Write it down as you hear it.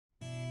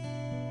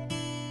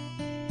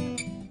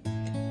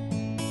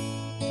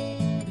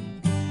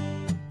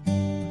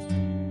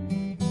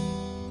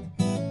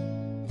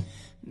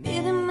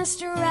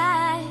Mr.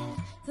 Right,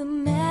 the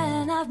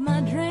man of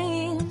my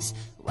dreams,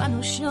 one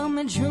who showed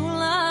me true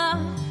love,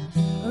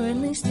 or at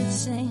least it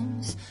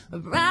seems.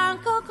 Brown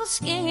cocoa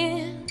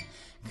skin,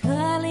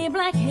 curly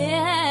black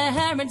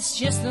hair, it's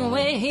just the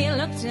way he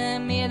looked at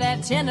me,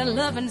 that tender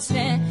loving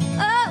stare.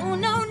 Oh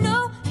no,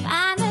 no,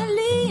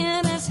 finally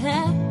it has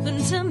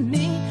happened to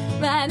me,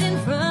 right in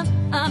front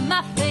of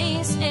my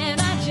face,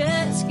 and I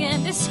just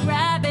can't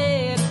describe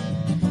it.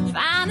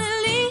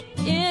 Finally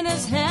it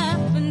has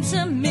happened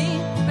to me,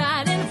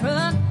 right in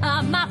front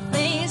of my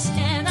face,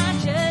 and I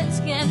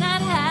just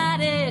cannot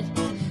hide it.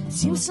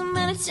 Seems so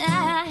many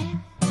times,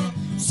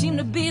 seem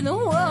to be the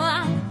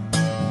one.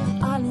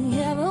 All he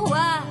ever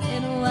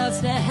wanted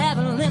was to have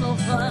a little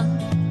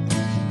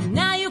fun.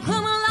 Now you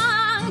come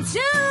along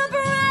to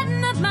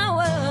brighten up my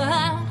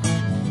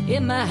world.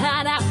 In my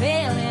heart I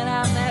feel it,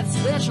 I'm that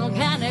special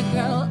kind of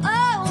girl.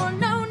 Oh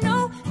no,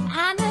 no,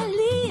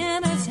 finally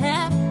it has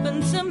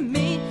happened to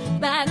me,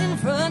 right in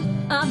front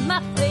of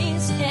my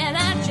face, and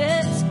I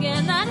just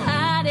cannot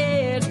hide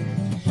it.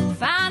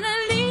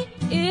 Finally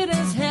it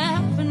has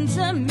happened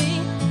to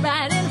me,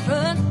 right in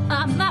front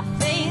of my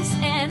face,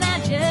 and I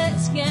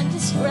just can't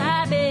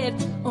describe it.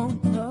 Oh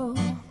no,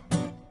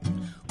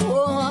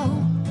 whoa,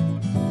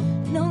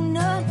 no,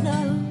 no, no,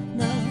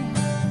 no,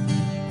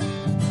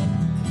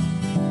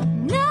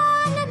 no, no,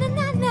 no,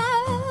 no, no, no,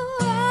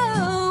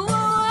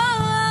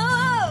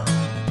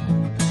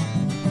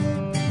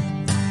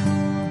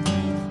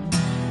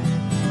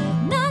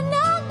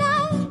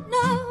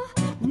 no,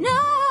 no, no,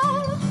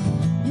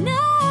 no.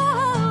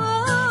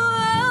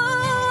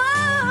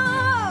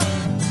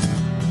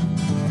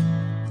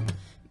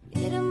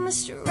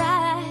 Mr.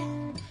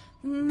 Right,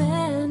 the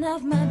man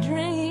of my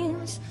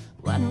dreams,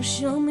 one who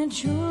showed me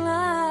true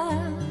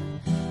love,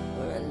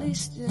 or at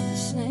least it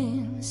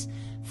seems.